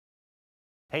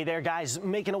Hey there, guys.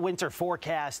 Making a winter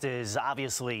forecast is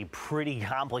obviously pretty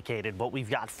complicated, but we've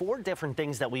got 4 different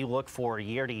things that we look for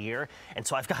year to year. And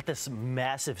so I've got this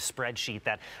massive spreadsheet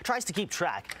that tries to keep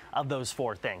track of those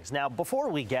 4 things. Now, before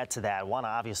we get to that, I want to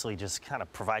obviously just kind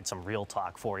of provide some real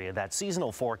talk for you that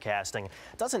seasonal forecasting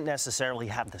doesn't necessarily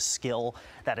have the skill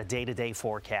that a day-to-day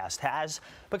forecast has,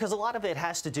 because a lot of it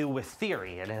has to do with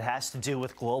theory and it has to do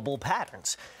with global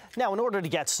patterns. Now, in order to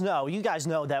get snow, you guys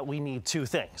know that we need 2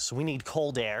 things. We need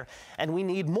cold air and we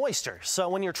need moisture. So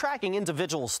when you're tracking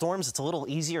individual storms, it's a little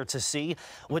easier to see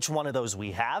which one of those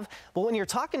we have. But when you're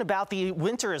talking about the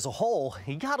winter as a whole,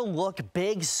 you got to look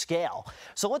big scale.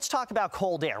 So let's talk about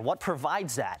cold air. What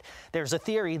provides that? There's a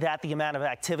theory that the amount of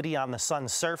activity on the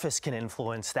sun's surface can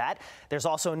influence that. There's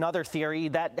also another theory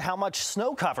that how much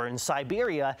snow cover in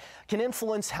Siberia can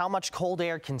influence how much cold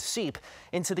air can seep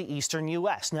into the eastern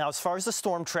U.S. Now, as far as the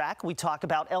storm track, we talk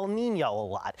about El Nino a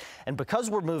lot. And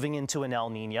because we're moving into an El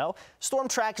Nino, storm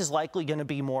track is likely going to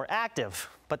be more active.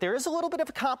 But there is a little bit of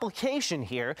a complication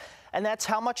here, and that's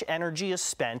how much energy is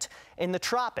spent in the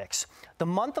tropics. The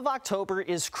month of October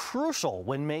is crucial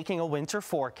when making a winter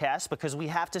forecast because we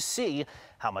have to see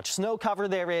how much snow cover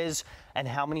there is and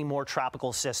how many more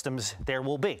tropical systems there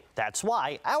will be. That's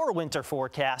why our winter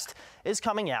forecast is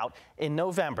coming out in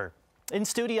November. In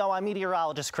studio, I'm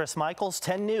meteorologist Chris Michaels,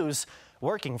 10 News,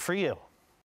 working for you.